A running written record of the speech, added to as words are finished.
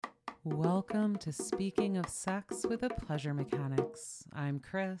Welcome to Speaking of Sex with the Pleasure Mechanics. I'm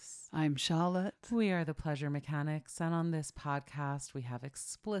Chris. I'm Charlotte. We are the Pleasure Mechanics, and on this podcast, we have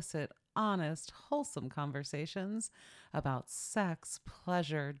explicit, honest, wholesome conversations about sex,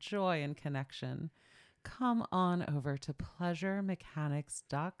 pleasure, joy, and connection. Come on over to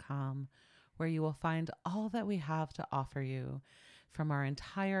pleasuremechanics.com, where you will find all that we have to offer you, from our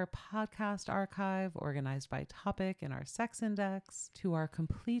entire podcast archive organized by topic in our sex index to our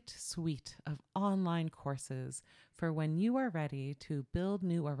complete suite of online courses for when you are ready to build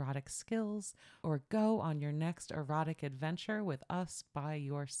new erotic skills or go on your next erotic adventure with us by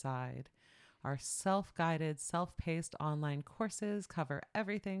your side. Our self-guided, self-paced online courses cover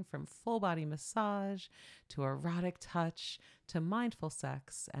everything from full-body massage to erotic touch to mindful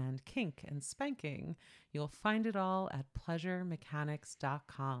sex and kink and spanking. You'll find it all at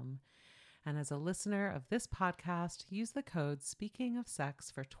pleasuremechanics.com. And as a listener of this podcast, use the code Speaking of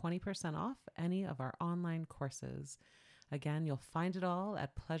Sex for 20% off any of our online courses. Again, you'll find it all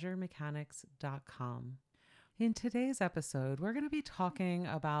at pleasuremechanics.com. In today's episode, we're going to be talking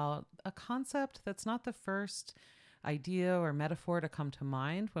about a concept that's not the first idea or metaphor to come to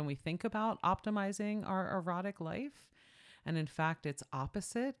mind when we think about optimizing our erotic life. And in fact, its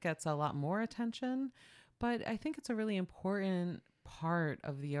opposite gets a lot more attention. But I think it's a really important part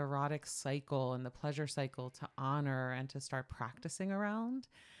of the erotic cycle and the pleasure cycle to honor and to start practicing around.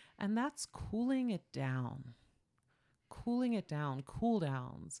 And that's cooling it down. Cooling it down, cool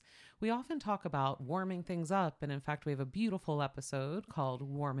downs. We often talk about warming things up. And in fact, we have a beautiful episode called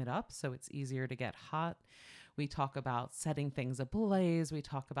Warm It Up, so it's easier to get hot. We talk about setting things ablaze. We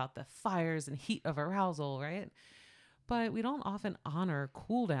talk about the fires and heat of arousal, right? But we don't often honor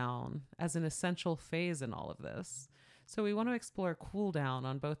cool down as an essential phase in all of this. So we want to explore cool down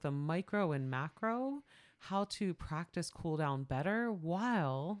on both the micro and macro, how to practice cool down better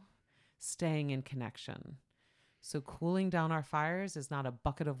while staying in connection. So cooling down our fires is not a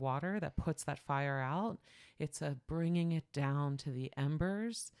bucket of water that puts that fire out. It's a bringing it down to the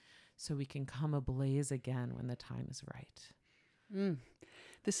embers so we can come ablaze again when the time is right.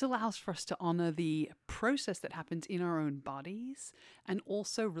 This allows for us to honor the process that happens in our own bodies and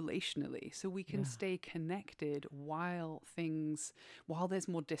also relationally, so we can stay connected while there's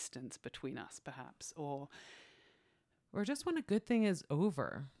more distance between us, perhaps, or just when a good thing is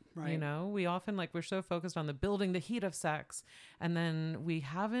over. Right. You know, we often we're so focused on the building the heat of sex, and then we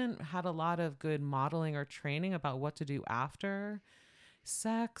haven't had a lot of good modeling or training about what to do after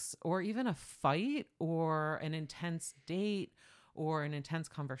sex, or even a fight or an intense date or an intense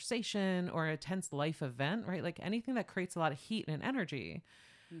conversation or a tense life event, right? Like anything that creates a lot of heat and energy.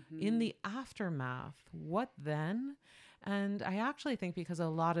 In the aftermath, what then? And I actually think because a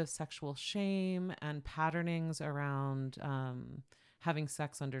lot of sexual shame and patternings around having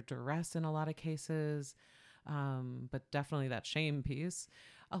sex under duress in a lot of cases, but definitely that shame piece,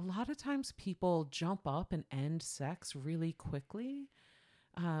 a lot of times people jump up and end sex really quickly,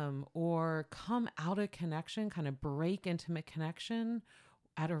 or come out of connection, kind of break intimate connection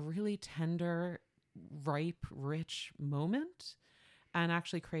at a really tender, ripe, rich moment, and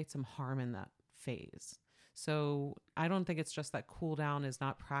actually create some harm in that phase. So I don't think it's just that cool down is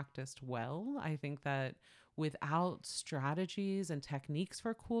not practiced well. I think that without strategies and techniques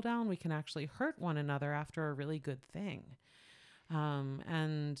for cool down, we can actually hurt one another after a really good thing.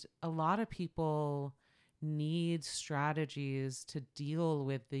 And a lot of people need strategies to deal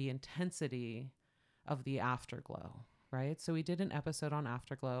with the intensity of the afterglow, right? So we did an episode on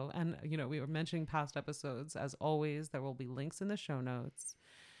afterglow, and, we were mentioning past episodes. As always, there will be links in the show notes.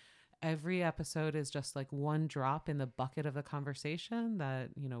 Every episode is just like one drop in the bucket of the conversation that,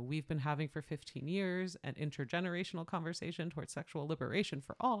 we've been having for 15 years, an intergenerational conversation towards sexual liberation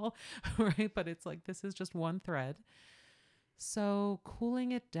for all, right? But it's like, this is just one thread. So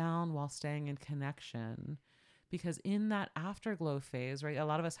cooling it down while staying in connection, because in that afterglow phase, right, a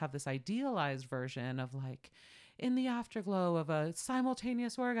lot of us have this idealized version of in the afterglow of a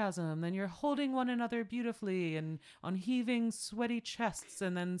simultaneous orgasm, then you're holding one another beautifully and on heaving, sweaty chests,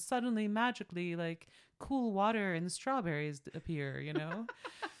 and then suddenly, magically, cool water and strawberries appear,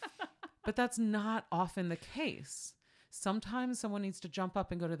 But that's not often the case. Sometimes someone needs to jump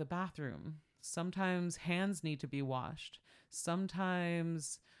up and go to the bathroom. Sometimes hands need to be washed.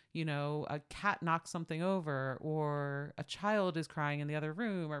 Sometimes, a cat knocks something over, or a child is crying in the other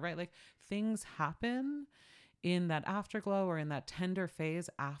room, or right? Things happen in that afterglow or in that tender phase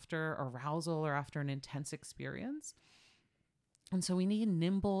after arousal or after an intense experience. And so we need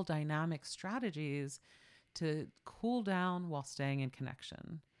nimble, dynamic strategies to cool down while staying in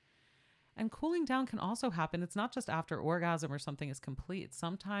connection. And cooling down can also happen. It's not just after orgasm or something is complete.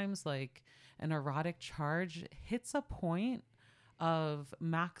 Sometimes like an erotic charge hits a point of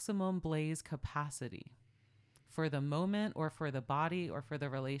maximum blaze capacity for the moment or for the body or for the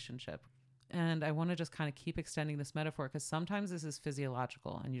relationship. And I want to just kind of keep extending this metaphor because sometimes this is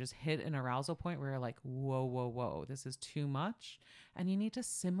physiological and you just hit an arousal point where you're like, whoa, whoa, whoa, this is too much. And you need to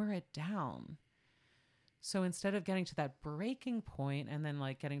simmer it down. So instead of getting to that breaking point and then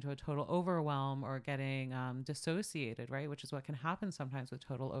like getting to a total overwhelm or getting dissociated, right, which is what can happen sometimes with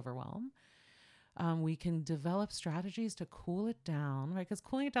total overwhelm, we can develop strategies to cool it down, right? Because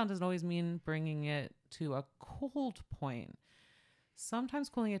cooling it down doesn't always mean bringing it to a cold point. Sometimes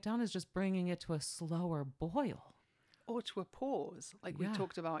cooling it down is just bringing it to a slower boil. Or to a pause, like we Yeah.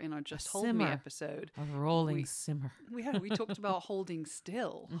 talked about in our Just A Hold Me simmer. episode. A rolling simmer. We talked about holding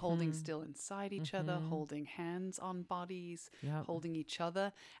still, holding still inside each other, holding hands on bodies, Yep. holding each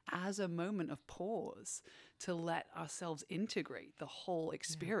other as a moment of pause to let ourselves integrate the whole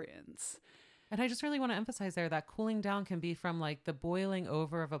experience. And I just really want to emphasize there that cooling down can be from like the boiling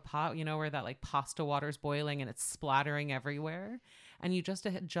over of a pot, you know, where that like pasta water's boiling and it's splattering everywhere. And you just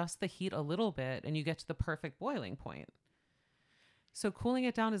adjust the heat a little bit and you get to the perfect boiling point. So cooling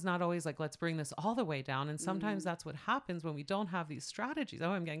it down is not always like, let's bring this all the way down. And sometimes that's what happens when we don't have these strategies.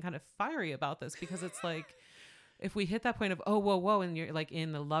 Oh, I'm getting kind of fiery about this because it's like, if we hit that point of, oh, whoa, whoa, and you're like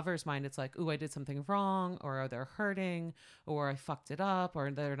in the lover's mind, it's like, ooh, I did something wrong, or they're hurting, or I fucked it up,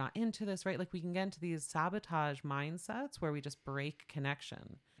 or they're not into this, right? Like we can get into these sabotage mindsets where we just break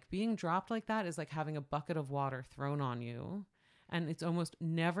connection. Being dropped like that is like having a bucket of water thrown on you. And it's almost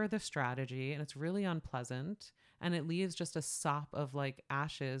never the strategy, and it's really unpleasant. And it leaves just a sop of like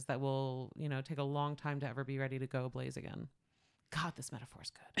ashes that will, you know, take a long time to ever be ready to go blaze again. God, this metaphor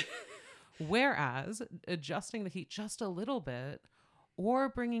is good. Whereas adjusting the heat just a little bit or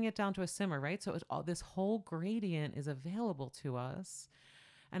bringing it down to a simmer, right? So this whole gradient is available to us.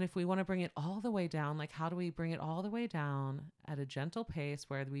 And if we want to bring it all the way down, like how do we bring it all the way down at a gentle pace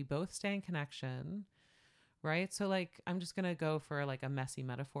where we both stay in connection, right? So like, I'm just going to go for like a messy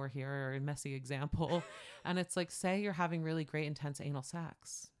metaphor here or a messy example. And it's like, say you're having really great, intense anal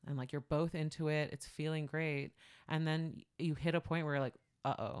sex and like you're both into it. It's feeling great. And then you hit a point where you're like,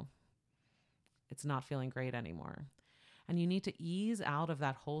 uh-oh, it's not feeling great anymore. And you need to ease out of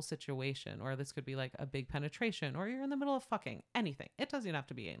that whole situation. Or this could be like a big penetration, or you're in the middle of fucking anything. It doesn't even have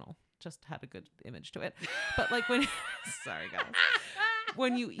to be anal. Just had a good image to it. But like when, sorry guys.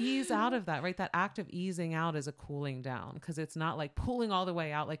 When you ease out of that, right? That act of easing out is a cooling down because it's not like pulling all the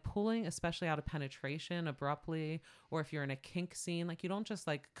way out, like pulling, especially out of penetration abruptly. Or if you're in a kink scene, like you don't just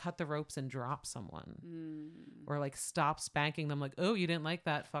like cut the ropes and drop someone or like stop spanking them like, oh, you didn't like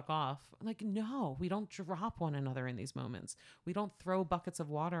that, fuck off. Like, no, we don't drop one another in these moments. We don't throw buckets of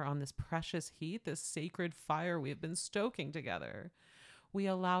water on this precious heat, this sacred fire we have been stoking together. We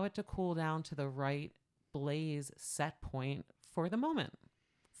allow it to cool down to the right blaze set point for the moment.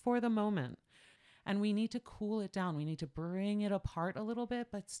 And we need to cool it down. We need to bring it apart a little bit,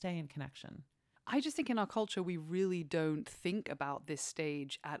 but stay in connection. I just think in our culture, we really don't think about this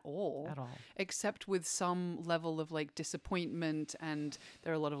stage at all. Except with some level of like disappointment. And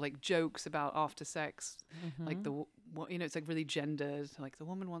there are a lot of like jokes about after sex, like it's like really gendered. Like the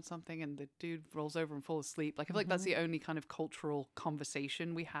woman wants something and the dude rolls over and falls asleep. Like I feel like that's the only kind of cultural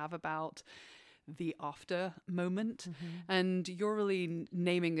conversation we have about the after moment. And you're really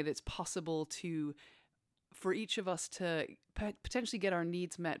naming that it's possible for each of us to potentially get our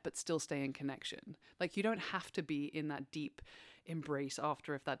needs met but still stay in connection. Like you don't have to be in that deep embrace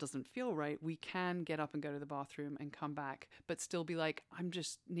after if that doesn't feel right. We can get up and go to the bathroom and come back but still be like, I'm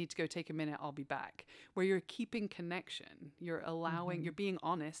just need to go take a minute, I'll be back. Where you're keeping connection, you're allowing, you're being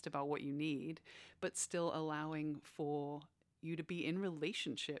honest about what you need but still allowing for you to be in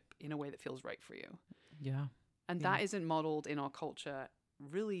relationship in a way that feels right for you. Yeah. And that isn't modeled in our culture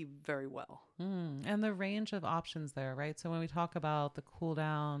really very well. And the range of options there, right? So when we talk about the cool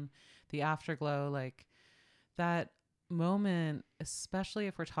down, the afterglow, like that moment, especially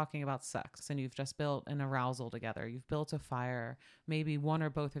if we're talking about sex and you've just built an arousal together, you've built a fire, maybe one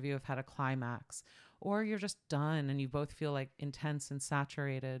or both of you have had a climax, or you're just done and you both feel like intense and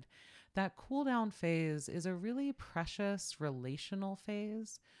saturated. That cool down phase is a really precious relational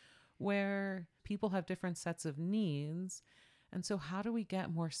phase where people have different sets of needs. And so how do we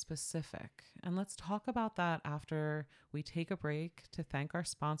get more specific? And let's talk about that after we take a break to thank our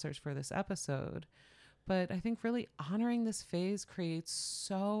sponsors for this episode. But I think really honoring this phase creates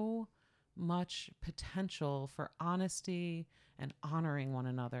so much potential for honesty and honoring one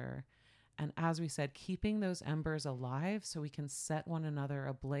another. And as we said, keeping those embers alive so we can set one another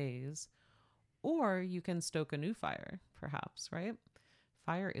ablaze Or you can stoke a new fire, perhaps, right?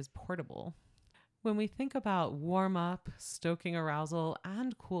 Fire is portable. When we think about warm up, stoking arousal,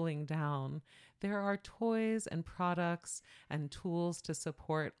 and cooling down, there are toys and products and tools to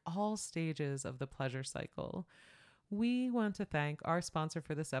support all stages of the pleasure cycle. We want to thank our sponsor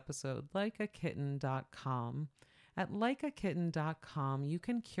for this episode, likeakitten.com. At likeakitten.com, you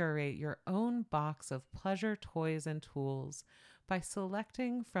can curate your own box of pleasure toys and tools by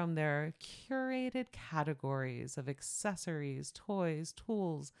selecting from their curated categories of accessories, toys,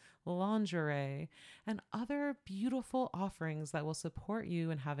 tools, lingerie, and other beautiful offerings that will support you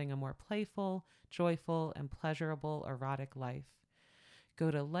in having a more playful, joyful, and pleasurable erotic life.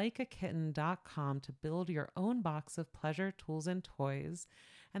 Go to likeakitten.com to build your own box of pleasure tools and toys,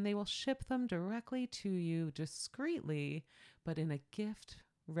 and they will ship them directly to you discreetly, but in a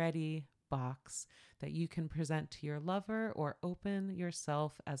gift-ready box that you can present to your lover or open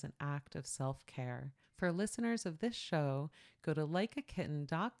yourself as an act of self-care. For listeners of this show, go to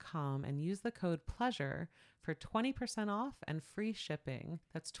likeakitten.com and use the code PLEASURE for 20% off and free shipping.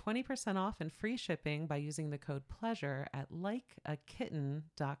 That's 20% off and free shipping by using the code PLEASURE at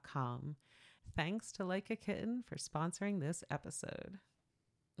likeakitten.com. Thanks to Like a Kitten for sponsoring this episode.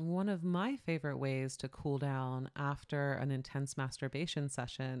 One of my favorite ways to cool down after an intense masturbation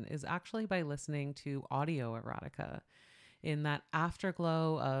session is actually by listening to audio erotica. In that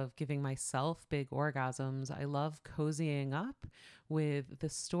afterglow of giving myself big orgasms, I love cozying up with the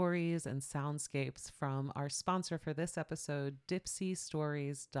stories and soundscapes from our sponsor for this episode,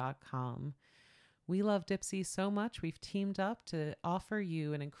 dipsystories.com. We love Dipsy so much, we've teamed up to offer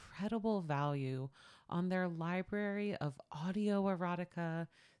you an incredible value on their library of audio erotica,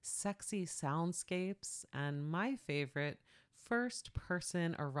 sexy soundscapes, and my favorite,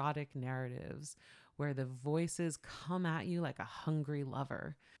 first-person erotic narratives, where the voices come at you like a hungry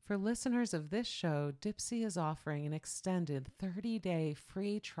lover. For listeners of this show, Dipsy is offering an extended 30-day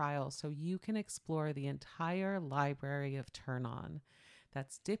free trial so you can explore the entire library of Turn On.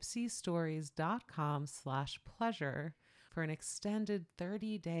 That's dipsystories.com/pleasure for an extended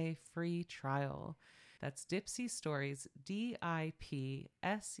 30-day free trial. That's Dipsy Stories, DIPSEA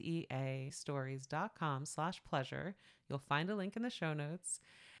stories.com/pleasure. You'll find a link in the show notes.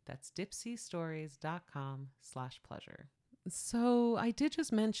 That's dipsystories.com/pleasure. So I did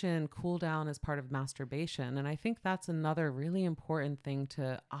just mention cool down as part of masturbation, and I think that's another really important thing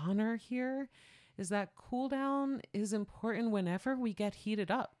to honor here, is that cool down is important whenever we get heated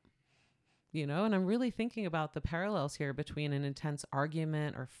up. And I'm really thinking about the parallels here between an intense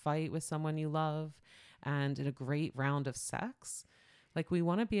argument or fight with someone you love and a great round of sex. Like, we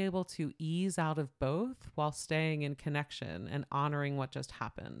want to be able to ease out of both while staying in connection and honoring what just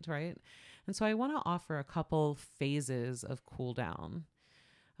happened, right? And so I want to offer a couple phases of cool down.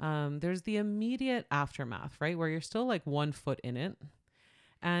 There's the immediate aftermath, right? Where you're still like 1 foot in it.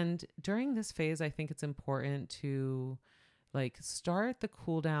 And during this phase, I think it's important to start the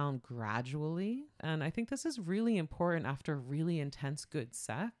cool down gradually. And I think this is really important after really intense good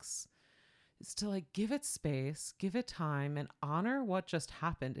sex, is to give it space, give it time, and honor what just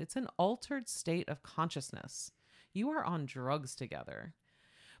happened. It's an altered state of consciousness. You are on drugs together.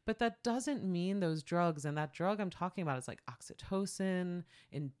 But that doesn't mean those drugs, and that drug I'm talking about is like oxytocin,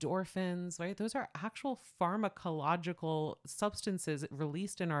 endorphins, right? Those are actual pharmacological substances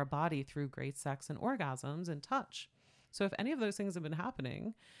released in our body through great sex and orgasms and touch. So if any of those things have been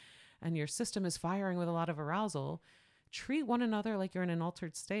happening and your system is firing with a lot of arousal, treat one another like you're in an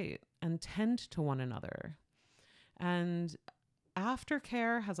altered state and tend to one another. And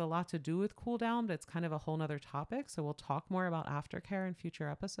aftercare has a lot to do with cool down, but it's kind of a whole nother topic. So we'll talk more about aftercare in future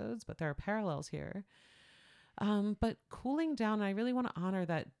episodes, but there are parallels here. But cooling down, I really want to honor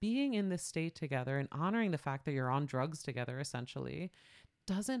that being in this state together and honoring the fact that you're on drugs together, essentially,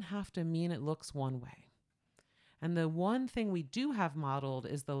 doesn't have to mean it looks one way. And the one thing we do have modeled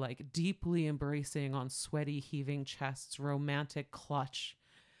is the deeply embracing on sweaty, heaving chests, romantic clutch.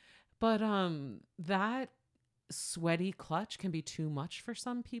 But that sweaty clutch can be too much for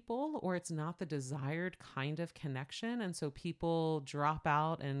some people, or it's not the desired kind of connection. And so people drop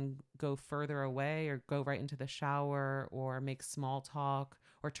out and go further away or go right into the shower or make small talk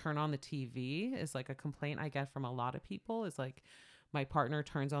or turn on the TV is a complaint I get from a lot of people, is my partner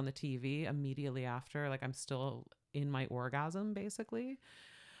turns on the TV immediately after, I'm still in my orgasm, basically.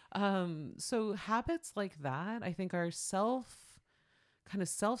 So habits like that, I think, are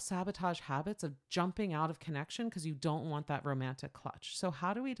self-sabotage habits of jumping out of connection because you don't want that romantic clutch. So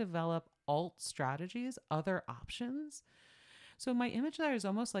how do we develop alt strategies, other options? So my image there is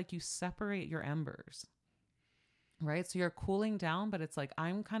almost like you separate your embers. right? So you're cooling down, but it's like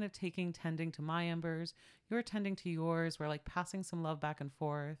I'm kind of tending to my embers. You're tending to yours. We're like passing some love back and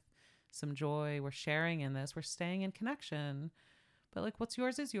forth, some joy. We're sharing in this. We're staying in connection. But like what's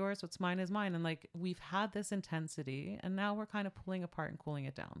yours is yours. What's mine is mine. And like we've had this intensity and now we're kind of pulling apart and cooling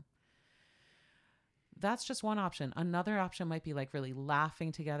it down. That's just one option. Another option might be like really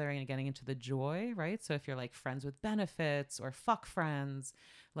laughing together and getting into the joy, right? So if you're like friends with benefits or fuck friends,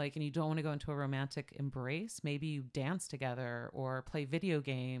 like, and you don't want to go into a romantic embrace, maybe you dance together or play video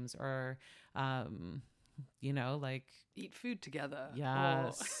games or, like, eat food together.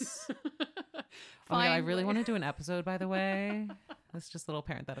 yes. Or Oh my God, I really want to do an episode, by the way. That's just a little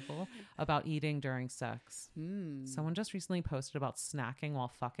parenthetical about eating during sex. Someone just recently posted about snacking while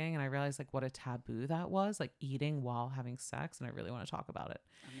fucking, and I realized like what a taboo that was, like eating while having sex, and I really want to talk about it.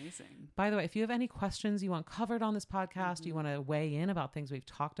 Amazing. By the way, if you have any questions you want covered on this podcast, you want to weigh in about things we've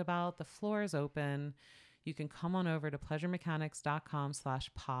talked about, the floor is open. You can come on over to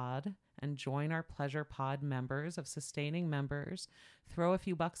pleasuremechanics.com/pod and join our Pleasure Pod members of sustaining members. Throw a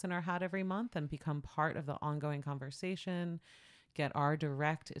few bucks in our hat every month and become part of the ongoing conversation. Get our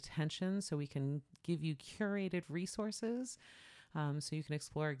direct attention so we can give you curated resources so you can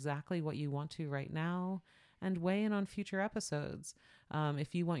explore exactly what you want to right now and weigh in on future episodes.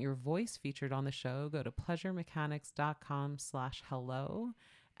 If you want your voice featured on the show, go to pleasuremechanics.com/hello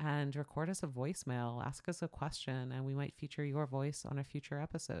and record us a voicemail, ask us a question, and we might feature your voice on a future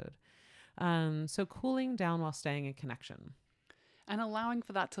episode. So cooling down while staying in connection. And allowing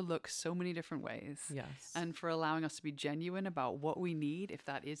for that to look so many different ways. Yes. And for allowing us to be genuine about what we need, if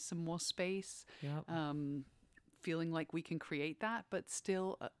that is some more space. Yep. Feeling like we can create that, but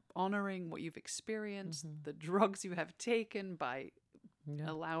still honoring what you've experienced, the drugs you have taken by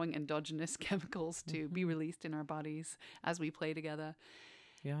allowing endogenous chemicals to be released in our bodies as we play together.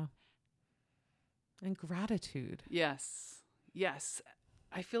 Yeah. And gratitude. Yes. Yes.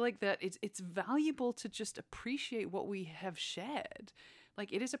 I feel like that it's valuable to just appreciate what we have shared.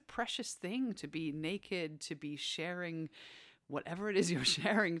 Like it is a precious thing to be naked, to be sharing whatever it is you're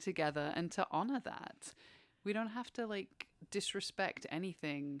sharing together, and to honor that. We don't have to like disrespect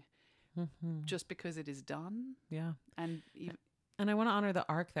anything just because it is done. Yeah. And I want to honor the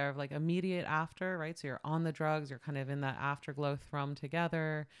arc there of like immediate after, right? So you're on the drugs, you're kind of in that afterglow thrum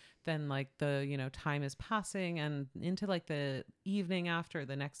together. Then like the, time is passing and into like the evening after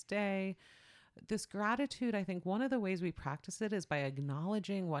the next day. This gratitude, I think one of the ways we practice it is by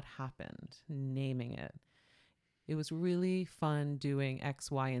acknowledging what happened, naming it. It was really fun doing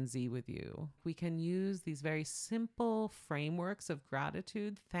X, Y, and Z with you. We can use these very simple frameworks of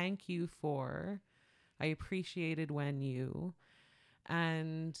gratitude. Thank you for, I appreciated when you,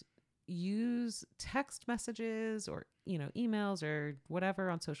 and use text messages or, emails or whatever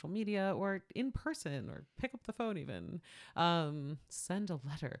on social media or in person or pick up the phone even, send a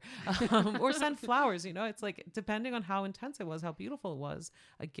letter or send flowers. It's like, depending on how intense it was, how beautiful it was,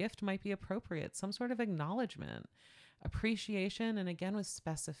 a gift might be appropriate, some sort of acknowledgement, appreciation. And again, with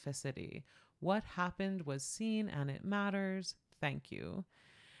specificity, what happened was seen and it matters. Thank you.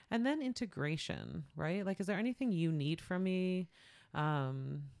 And then integration, right? Like, is there anything you need from me?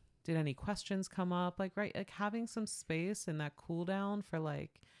 Did any questions come up? Like, right, like having some space in that cool down for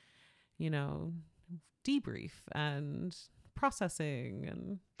like, debrief and processing.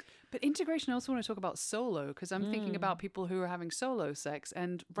 And but integration, I also want to talk about solo, because I'm thinking about people who are having solo sex,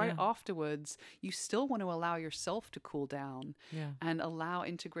 and afterwards, you still want to allow yourself to cool down and allow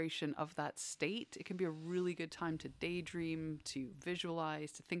integration of that state. It can be a really good time to daydream, to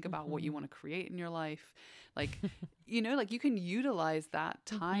visualize, to think about what you want to create in your life. Like, like you can utilize that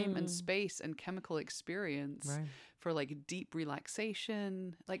time and space and chemical experience for like deep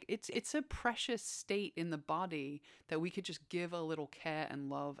relaxation. Like it's a precious state in the body that we could just give a little care and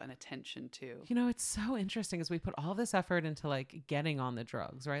love and attention to. It's so interesting as we put all this effort into like getting on the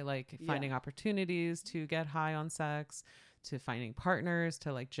drugs, right? Like finding opportunities to get high on sex, to finding partners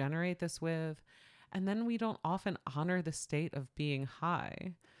to like generate this with. And then we don't often honor the state of being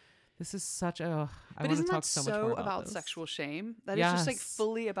high. This is such a... I want to talk so much more about this. Sexual shame? That is just like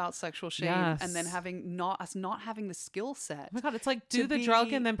fully about sexual shame, and then not having the skill set. Oh my God, it's like do the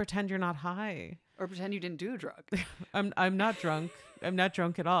drug and then pretend you're not high, or pretend you didn't do a drug. I'm not drunk. I'm not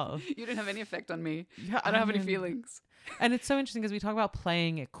drunk at all. You didn't have any effect on me. Yeah, I don't have any feelings. And it's so interesting because we talk about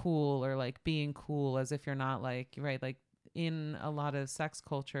playing it cool or like being cool as if you're not like like in a lot of sex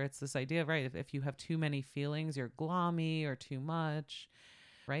culture, it's this idea of if you have too many feelings, you're glommy or too much.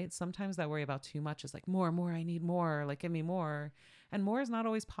 Right? Sometimes that worry about too much is like more, I need more, like give me more. and more is not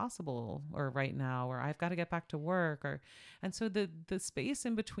always possible, or right now, or I've got to get back to work, or, and so the space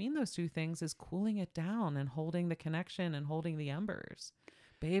in between those two things is cooling it down and holding the connection and holding the embers.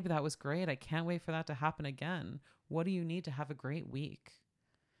 Babe, that was great. I can't wait for that to happen again. What do you need to have a great week?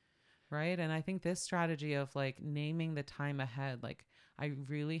 Right. And I think this strategy of like naming the time ahead, like, I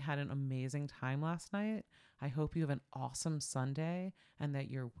really had an amazing time last night. I hope you have an awesome Sunday and that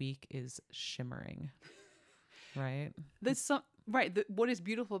your week is shimmering. Right. There's some, right. What is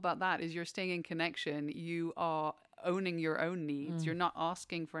beautiful about that is you're staying in connection. You are owning your own needs. You're not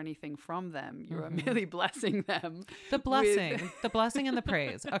asking for anything from them. You are merely blessing them. The blessing, the blessing and the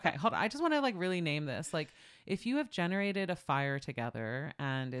praise. Okay, hold on. I just want to like really name this. Like, if you have generated a fire together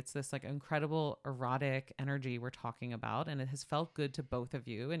and it's this like incredible erotic energy we're talking about, and it has felt good to both of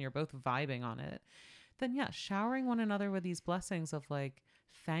you and you're both vibing on it, then yeah, showering one another with these blessings of like,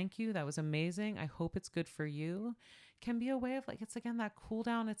 thank you, that was amazing, I hope it's good for you, can be a way of like, it's again that cool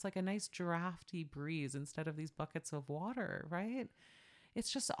down. It's like a nice drafty breeze instead of these buckets of water, right?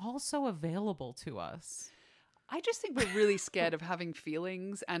 It's just also available to us. I just think we're really scared of having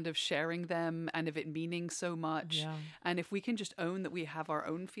feelings and of sharing them and of it meaning so much. Yeah. And if we can just own that we have our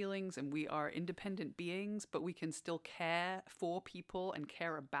own feelings and we are independent beings, but we can still care for people and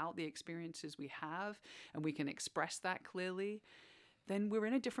care about the experiences we have, and we can express that clearly, then we're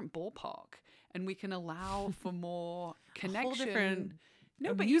in a different ballpark and we can allow for more connection. A whole different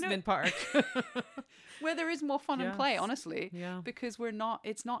amusement park. Where there is more fun and play, honestly. Yeah. Because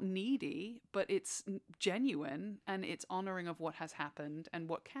it's not needy, but it's genuine, and it's honoring of what has happened and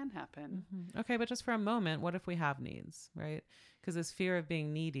what can happen. Mm-hmm. Okay, but just for a moment, what if we have needs, right? Because this fear of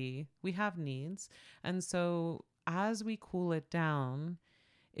being needy, we have needs. And so as we cool it down,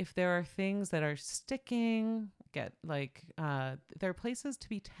 if there are things that are sticking, there are places to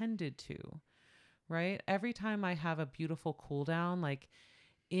be tended to, right? Every time I have a beautiful cool down, like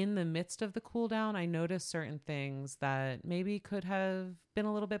in the midst of the cool down, I notice certain things that maybe could have been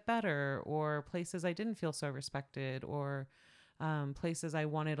a little bit better, or places I didn't feel so respected, or places I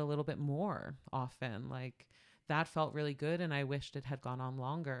wanted a little bit more often. Like, that felt really good and I wished it had gone on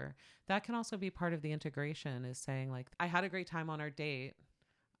longer. That can also be part of the integration, is saying like, I had a great time on our date.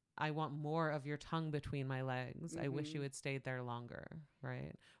 I want more of your tongue between my legs. I wish you had stayed there longer,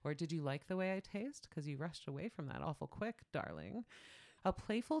 right? Or did you like the way I taste? Because you rushed away from that awful quick, darling. A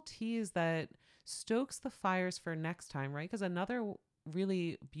playful tease that stokes the fires for next time, right? Because another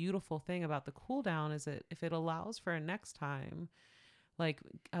really beautiful thing about the cool down is that if it allows for a next time, like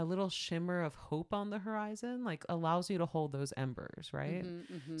a little shimmer of hope on the horizon, like allows you to hold those embers, right?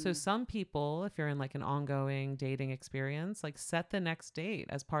 So some people, if you're in like an ongoing dating experience, like set the next date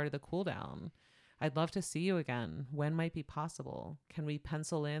as part of the cool down. I'd love to see you again. When might be possible? Can we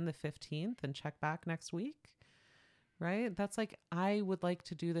pencil in the 15th and check back next week? Right? That's like, I would like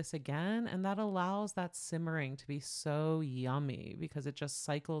to do this again. And that allows that simmering to be so yummy because it just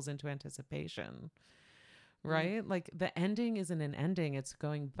cycles into anticipation. Right? Like, the ending isn't an ending. It's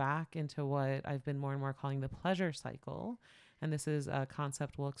going back into what I've been more and more calling the pleasure cycle. And this is a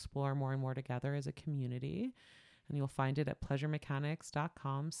concept we'll explore more and more together as a community. And you'll find it at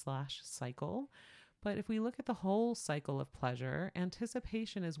pleasuremechanics.com/cycle. But if we look at the whole cycle of pleasure,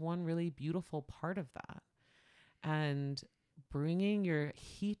 anticipation is one really beautiful part of that. And bringing your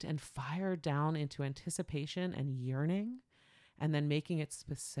heat and fire down into anticipation and yearning, and then making it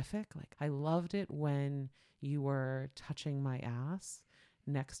specific. Like, I loved it when you were touching my ass.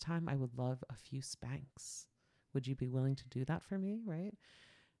 Next time, I would love a few spanks. Would you be willing to do that for me, right?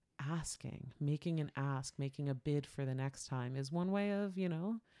 Asking, making an ask, making a bid for the next time is one way of,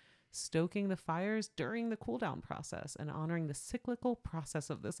 stoking the fires during the cool down process and honoring the cyclical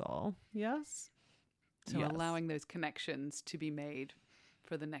process of this all. Yes? So yes. Allowing those connections to be made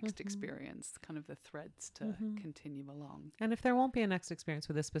for the next experience, kind of the threads to continue along. And if there won't be a next experience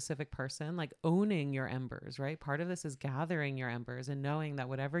with a specific person, like owning your embers, right? Part of this is gathering your embers and knowing that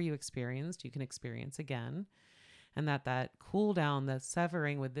whatever you experienced, you can experience again. And that cool down, that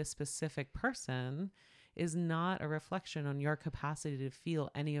severing with this specific person is not a reflection on your capacity to feel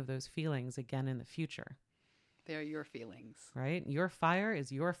any of those feelings again in the future. They're your feelings. Right? Your fire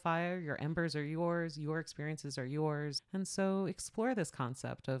is your fire. Your embers are yours. Your experiences are yours. And so explore this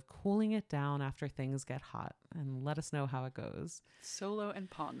concept of cooling it down after things get hot, and let us know how it goes. Solo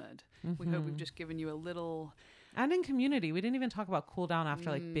and partnered. We hope we've just given you a little... And in community. We didn't even talk about cool down after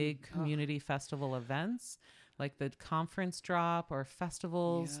like big community festival events, like the conference drop, or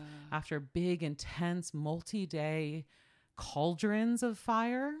festivals after big, intense, multi-day cauldrons of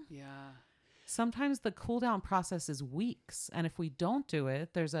fire. Yeah. sometimes the cool down process is weeks. And if we don't do it,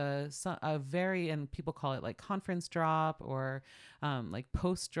 there's a very, and people call it like conference drop or like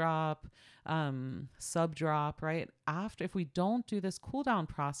post drop, sub drop, right? After, if we don't do this cool down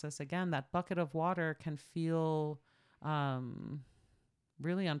process, again, that bucket of water can feel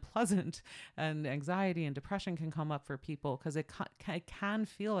really unpleasant, and anxiety and depression can come up for people because it can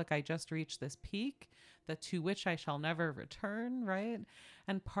feel like I just reached this peak that to which I shall never return, right?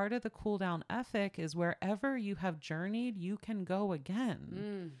 And part of the cool down ethic is wherever you have journeyed, you can go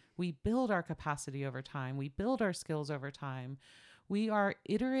again. We build our capacity over time. We build our skills over time. We are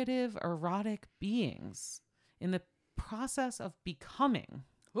iterative, erotic beings in the process of becoming.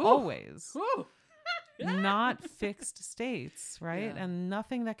 Ooh. Always. Ooh. Not fixed states, right? Yeah. And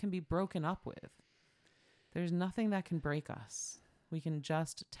nothing that can be broken up with. There's nothing that can break us. We can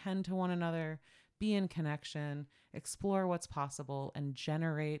just tend to one another, be in connection, explore what's possible, and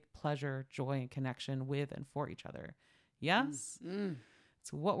generate pleasure, joy, and connection with and for each other. Yes?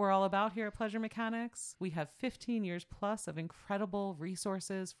 It's what we're all about here at Pleasure Mechanics. We have 15 years plus of incredible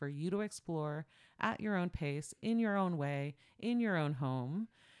resources for you to explore at your own pace, in your own way, in your own home.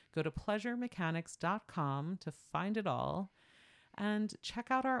 Go to pleasuremechanics.com to find it all, and check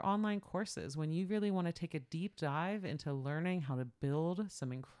out our online courses when you really want to take a deep dive into learning how to build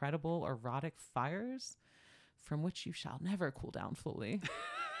some incredible erotic fires from which you shall never cool down fully.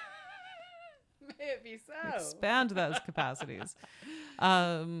 May it be so. Expand those capacities.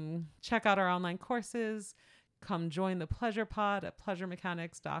 Check out our online courses. Come join the Pleasure Pod at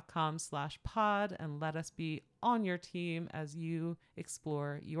pleasuremechanics.com/pod and let us be on your team as you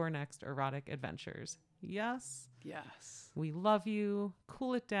explore your next erotic adventures. Yes? Yes. We love you.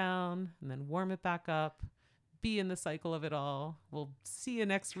 Cool it down and then warm it back up. Be in the cycle of it all. We'll see you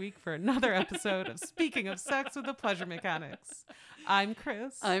next week for another episode of Speaking of Sex with the Pleasure Mechanics. I'm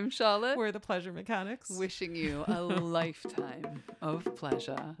Chris. I'm Charlotte. We're the Pleasure Mechanics. Wishing you a lifetime of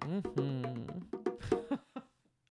pleasure.